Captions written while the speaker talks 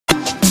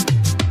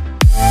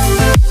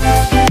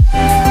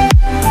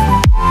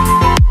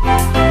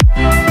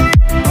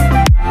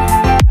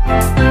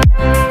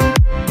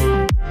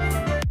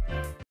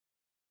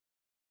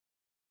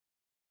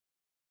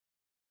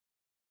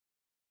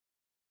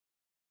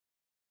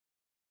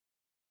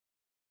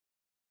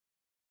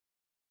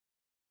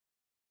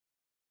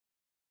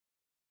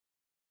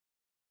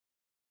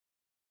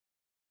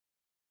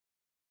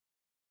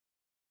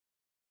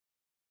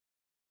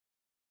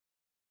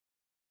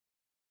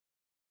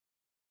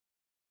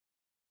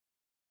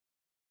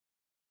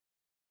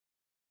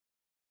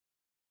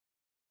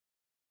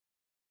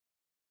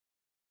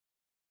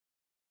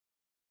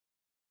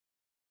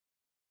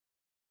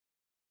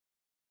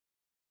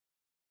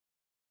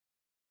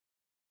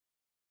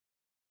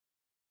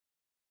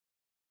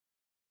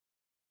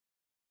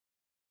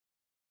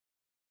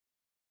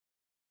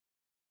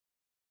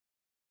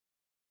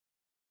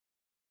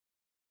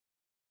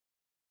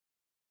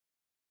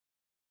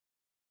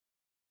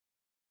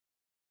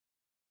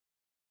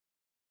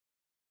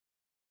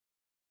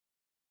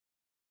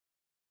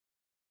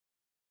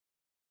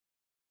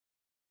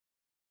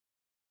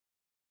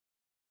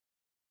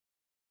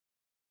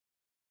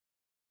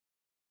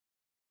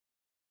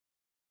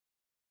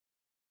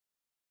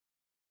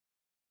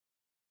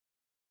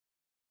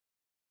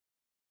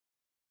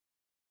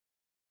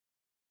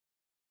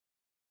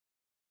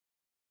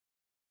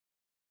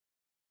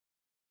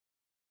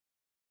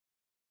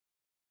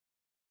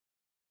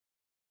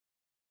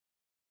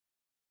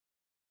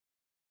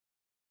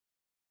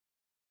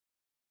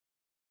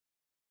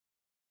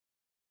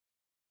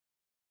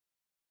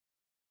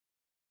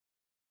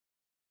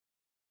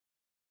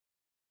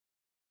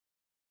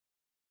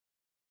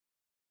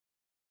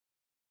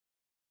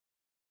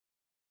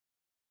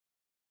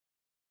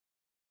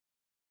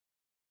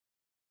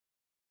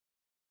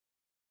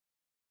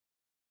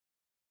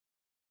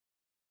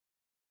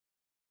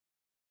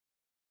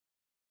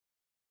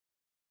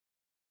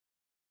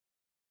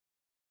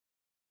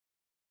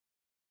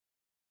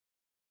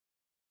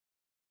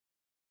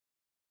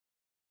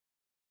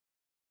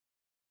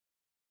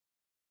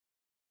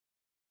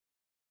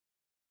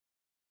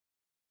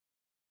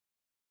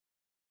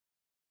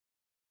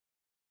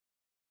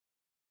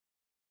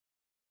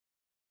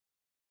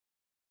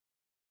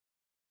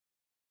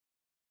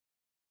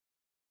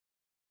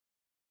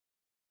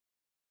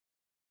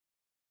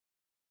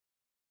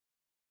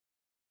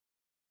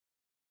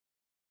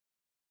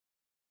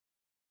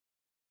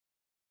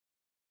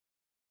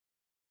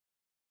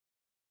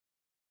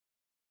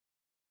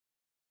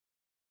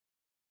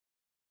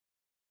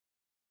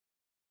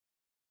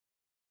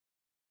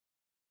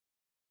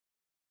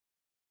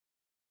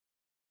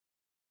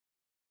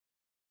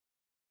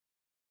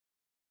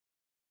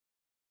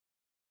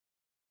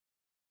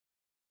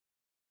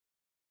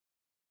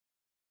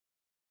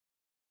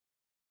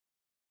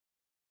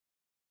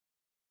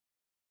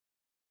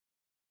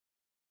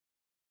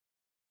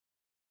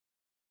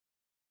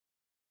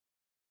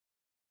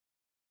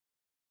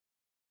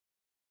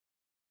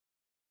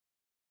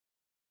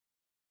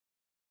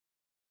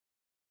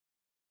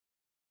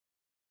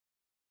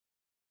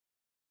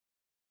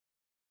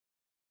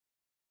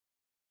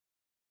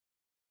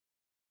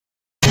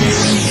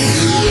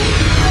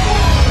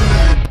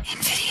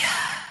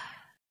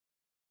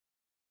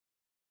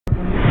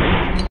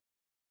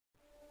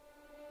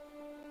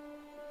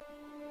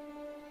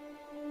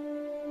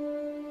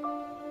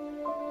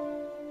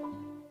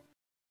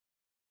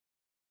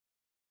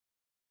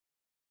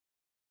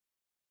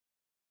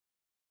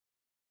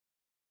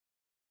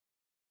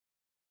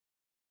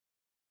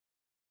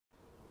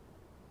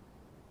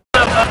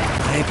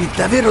che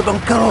davvero Don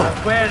Calò?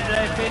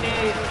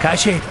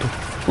 Cacetto,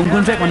 un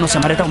consiglio quando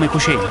siamo arretati come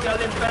cucina.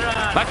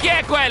 Ma chi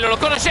è quello? Lo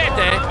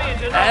conoscete?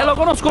 Lo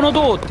conoscono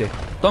tutti.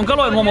 Don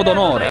Calò è un uomo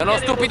d'onore. È uno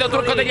stupido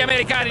trucco degli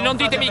americani, non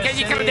ditemi che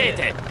gli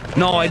credete!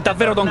 No, è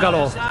davvero Don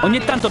Calò.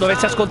 Ogni tanto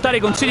dovresti ascoltare i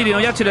consigli di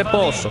noi altri del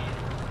posto.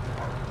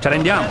 Ci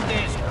rendiamo?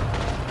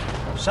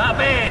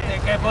 Sapete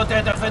che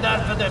potete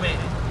fidarvi di me.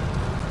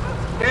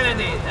 Che ne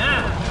dite,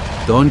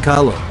 eh? Don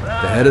Calò,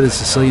 the head of the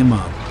Sicilian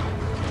mob.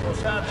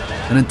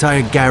 An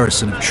entire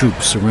garrison of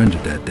troops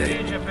surrendered that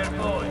day.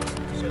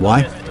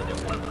 Why?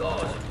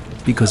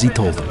 Because he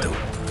told them to.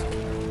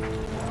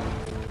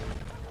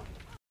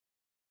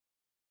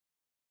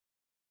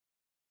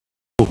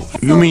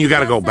 You mean you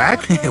gotta go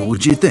back?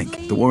 What'd you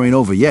think? The war ain't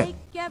over yet.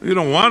 You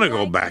don't want to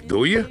go back,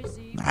 do you?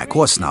 Nah, of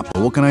course not,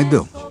 but what can I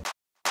do?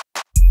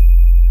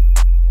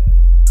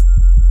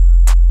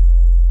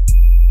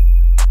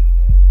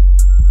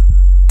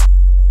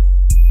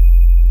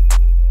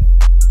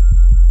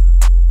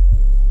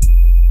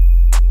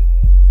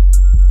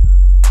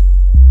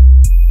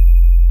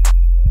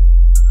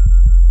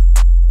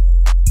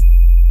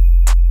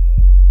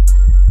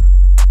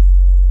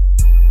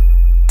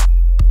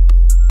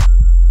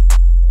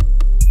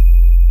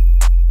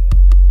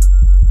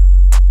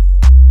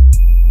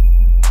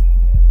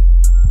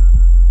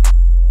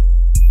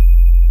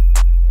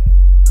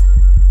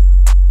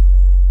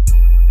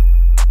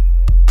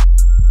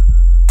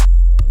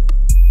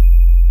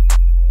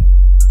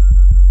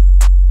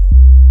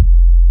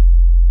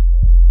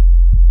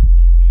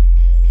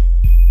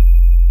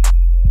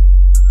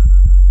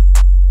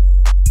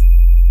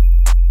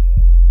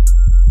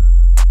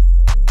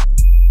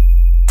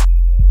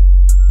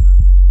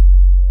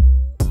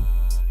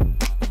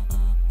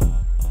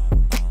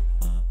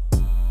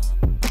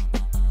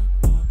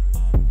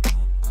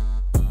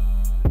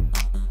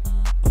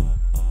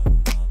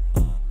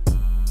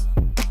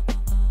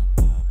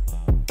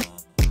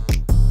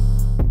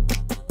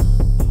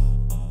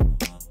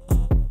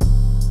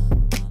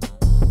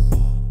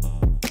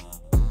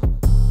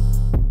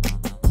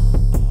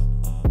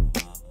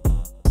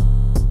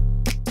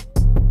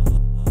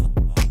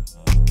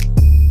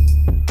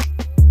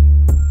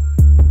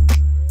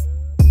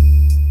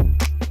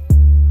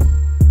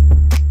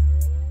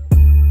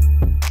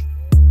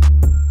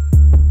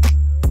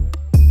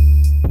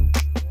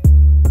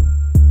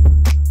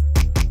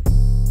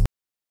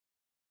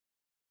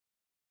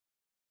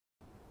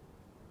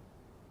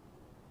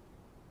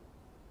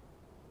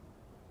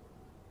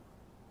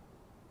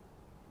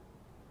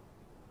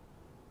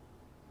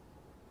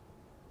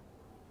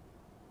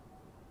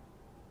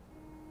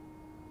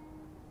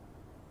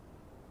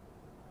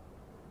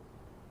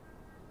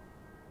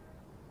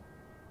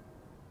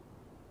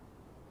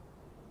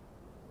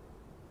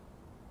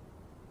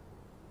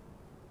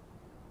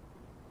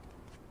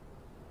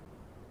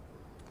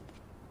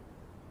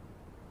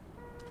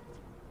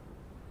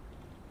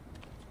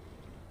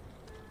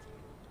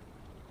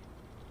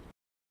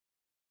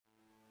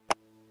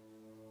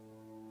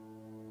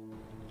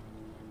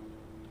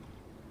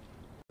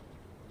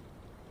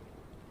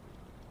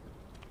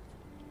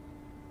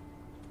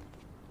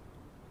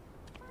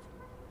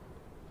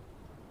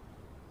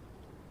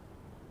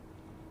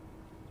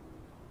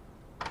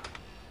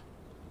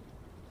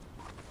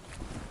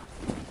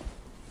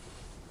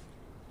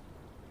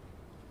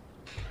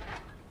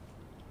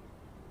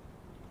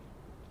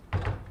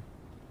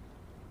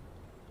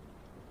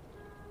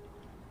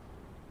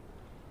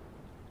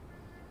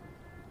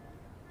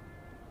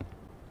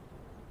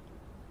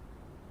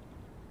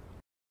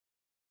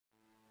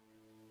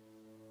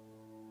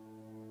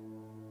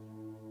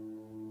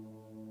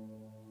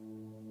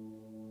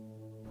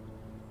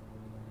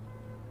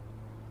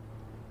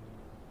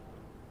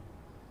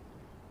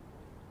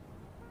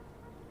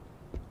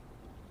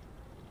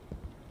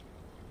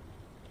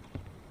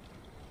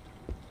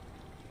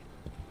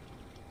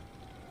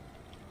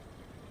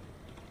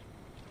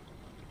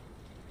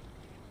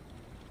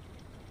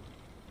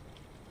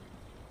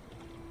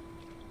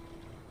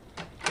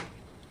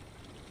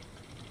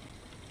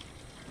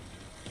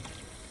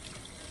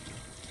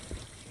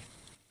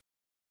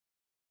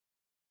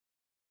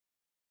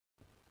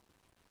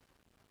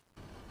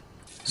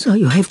 So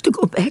you have to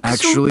go back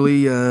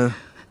Actually,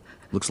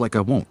 looks like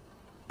I won't.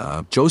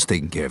 Joe's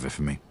taking care of it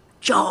for me.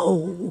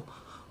 Joe,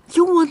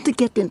 you want to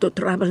get into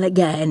trouble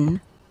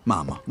again?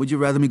 Mama, would you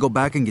rather me go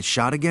back and get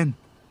shot again?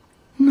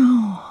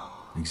 No.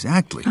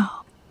 Exactly. No.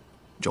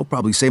 Joe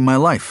probably saved my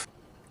life.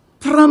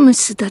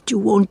 Promise that you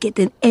won't get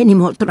in any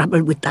more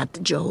trouble with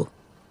that, Joe.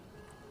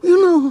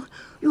 You know,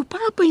 your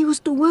papa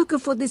used to work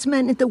for this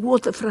man at the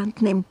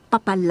waterfront named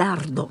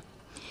Papalardo.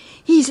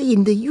 He's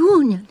in the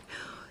union.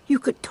 You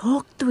could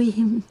talk to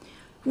him,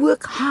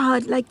 work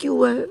hard like you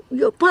were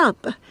your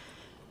papa.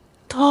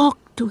 Talk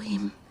to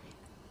him.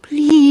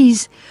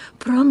 Please,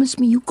 promise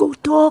me you go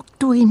talk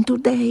to him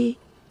today.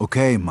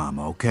 Okay,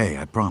 Mama, okay,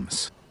 I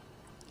promise.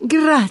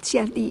 Grazie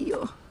a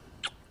Dio.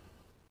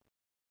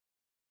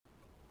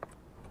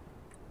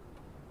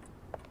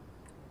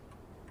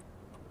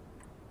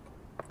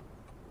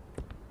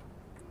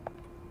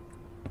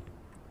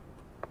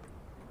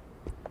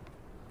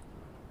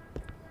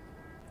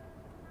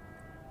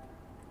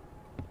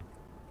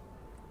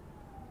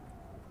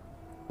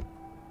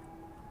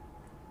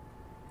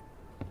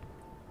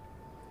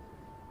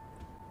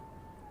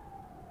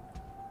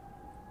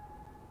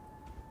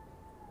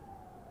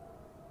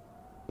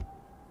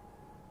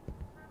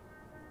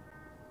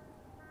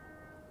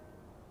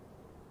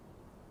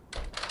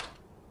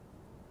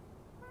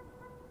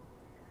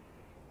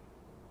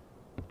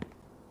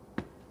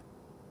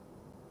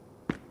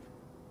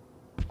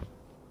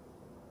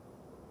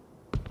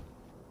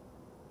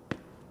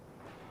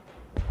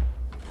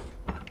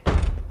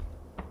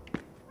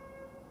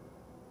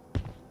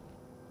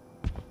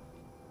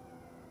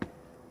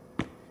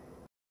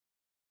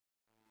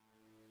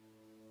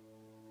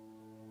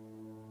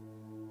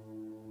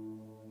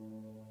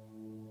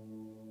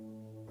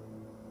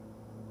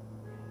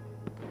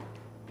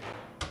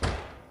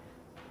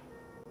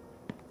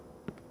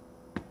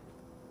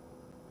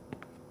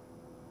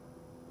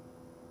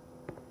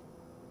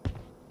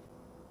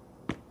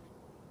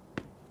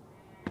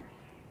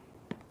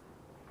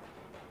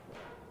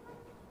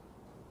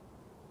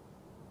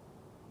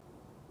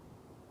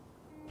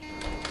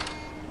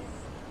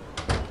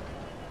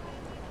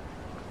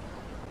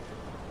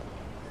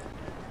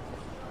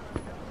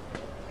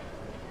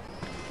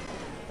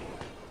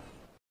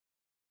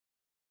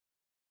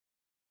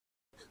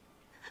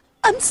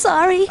 I'm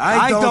sorry.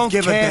 I don't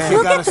give a damn.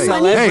 We'll get the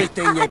money.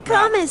 everything I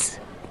promise.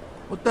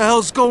 What the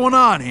hell's going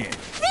on here?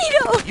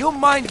 Vito! You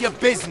mind your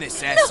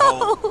business, asshole.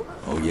 No!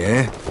 Oh,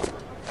 yeah?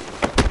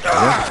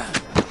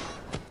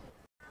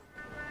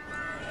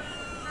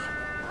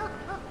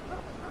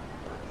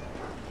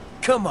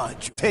 Come on,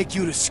 take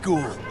you to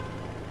school.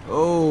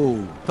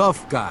 Oh,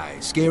 tough guy.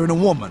 Scaring a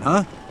woman,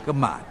 huh?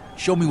 Come on,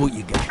 show me what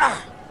you got.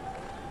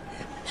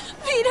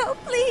 Vito,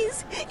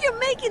 please! You're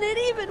making it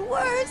even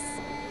worse!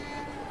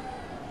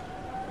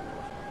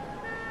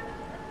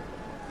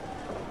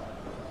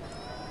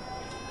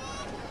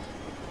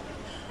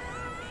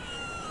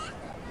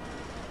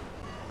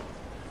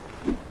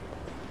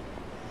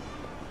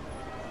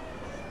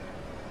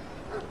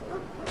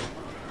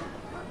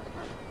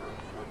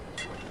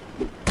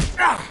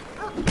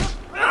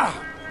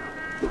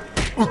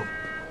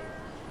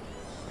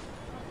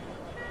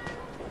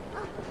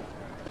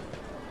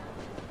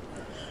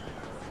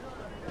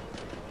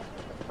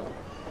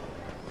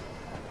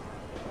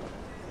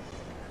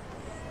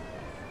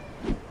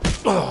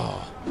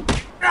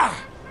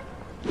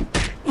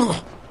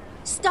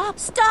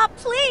 Stop,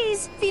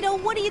 please! Vito,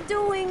 what are you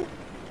doing?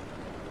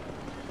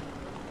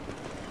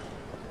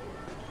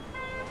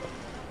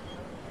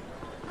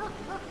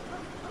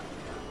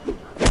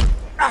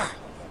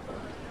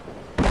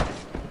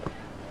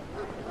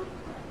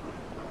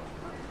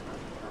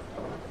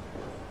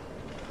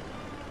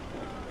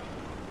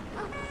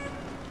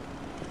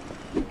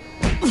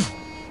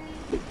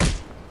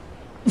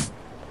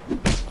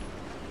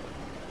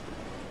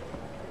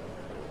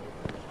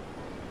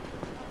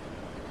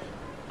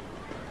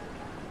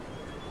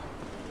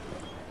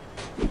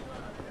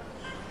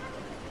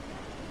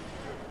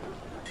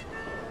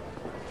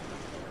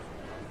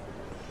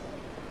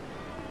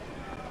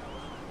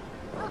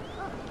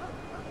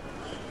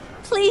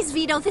 Please,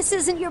 Vito, this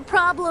isn't your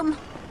problem.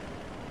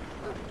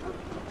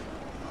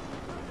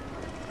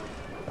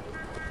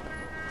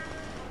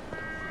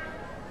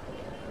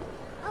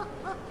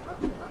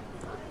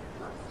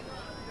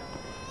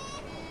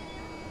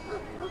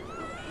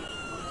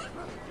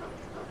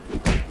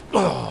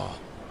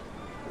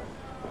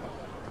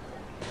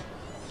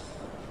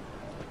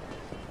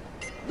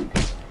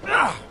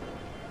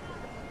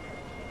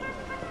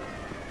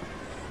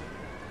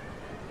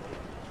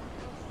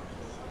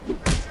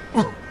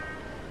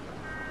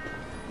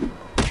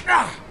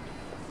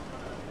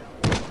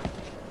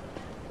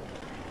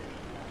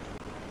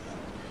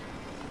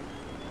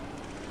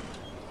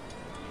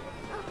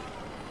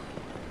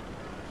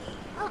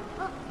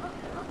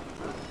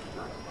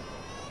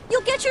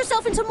 You'll get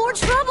yourself into more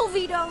trouble,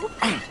 Vito!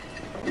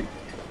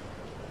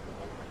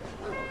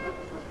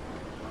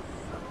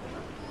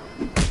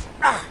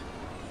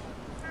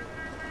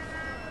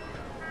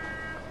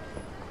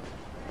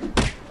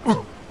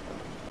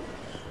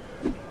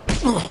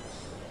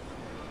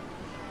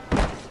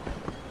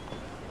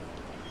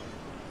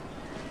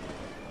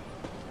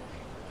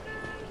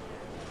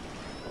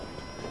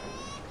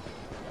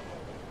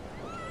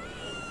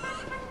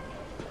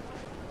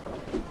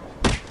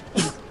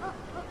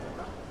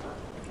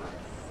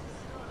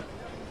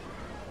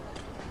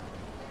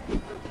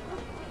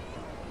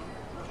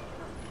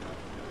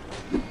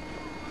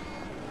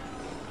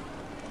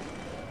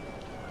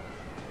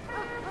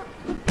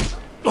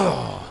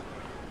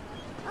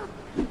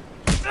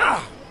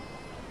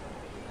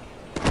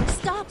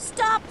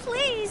 Stop,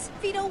 please!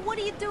 Vito, what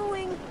are you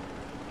doing?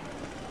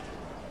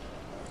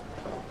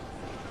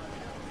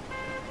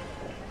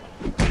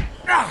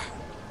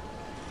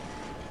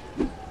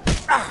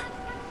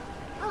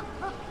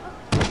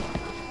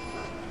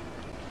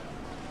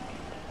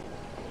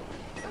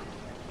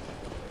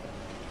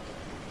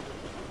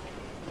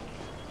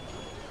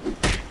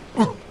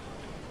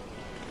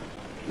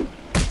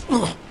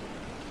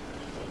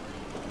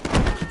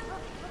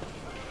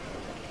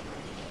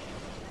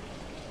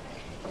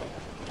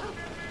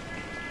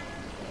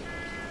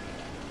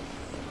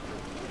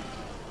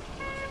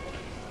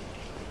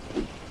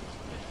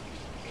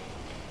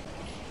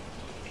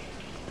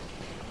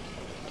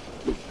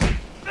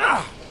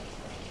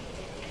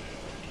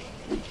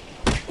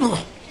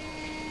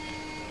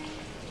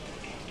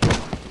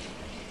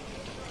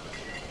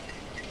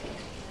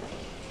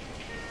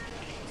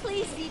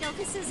 Please, Vito,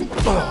 this isn't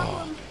your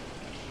problem.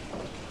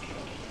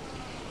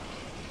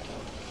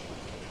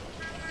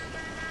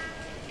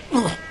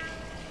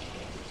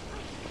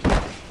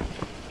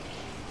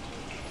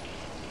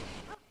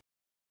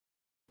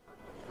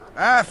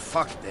 Ah,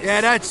 fuck this.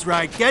 Yeah, that's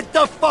right. Get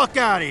the fuck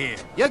out of here.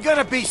 You're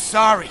gonna be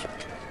sorry.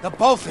 The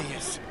both of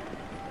yous.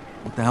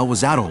 What the hell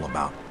was that all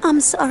about?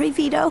 I'm sorry,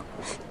 Vito.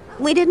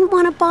 We didn't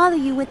want to bother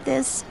you with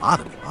this.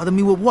 Bother me? Bother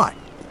me with what?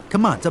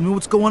 Come on, tell me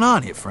what's going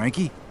on here,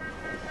 Frankie.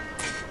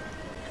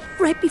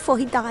 Right before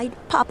he died,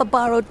 Papa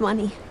borrowed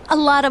money. A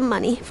lot of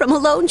money from a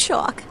loan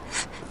shark.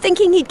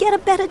 Thinking he'd get a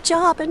better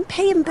job and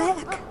pay him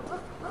back.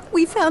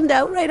 We found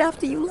out right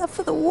after you left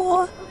for the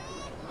war.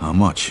 How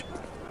much?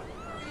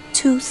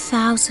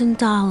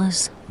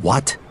 $2,000.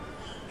 What?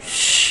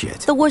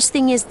 Shit. The worst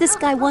thing is, this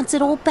guy wants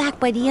it all back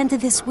by the end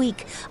of this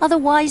week.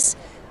 Otherwise,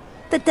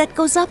 the debt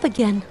goes up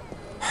again.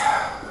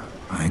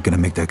 I ain't gonna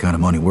make that kind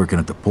of money working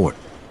at the port.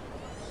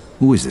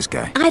 Who is this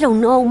guy? I don't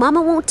know.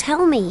 Mama won't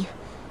tell me.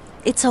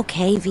 It's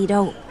okay,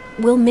 Vito.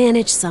 We'll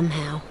manage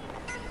somehow.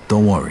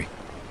 Don't worry.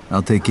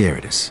 I'll take care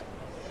of this.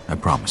 I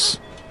promise.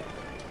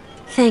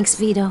 Thanks,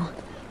 Vito.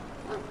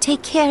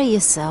 Take care of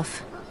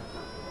yourself.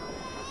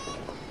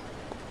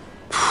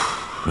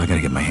 I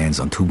gotta get my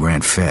hands on $2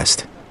 grand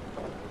fast.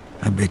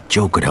 I bet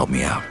Joe could help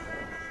me out.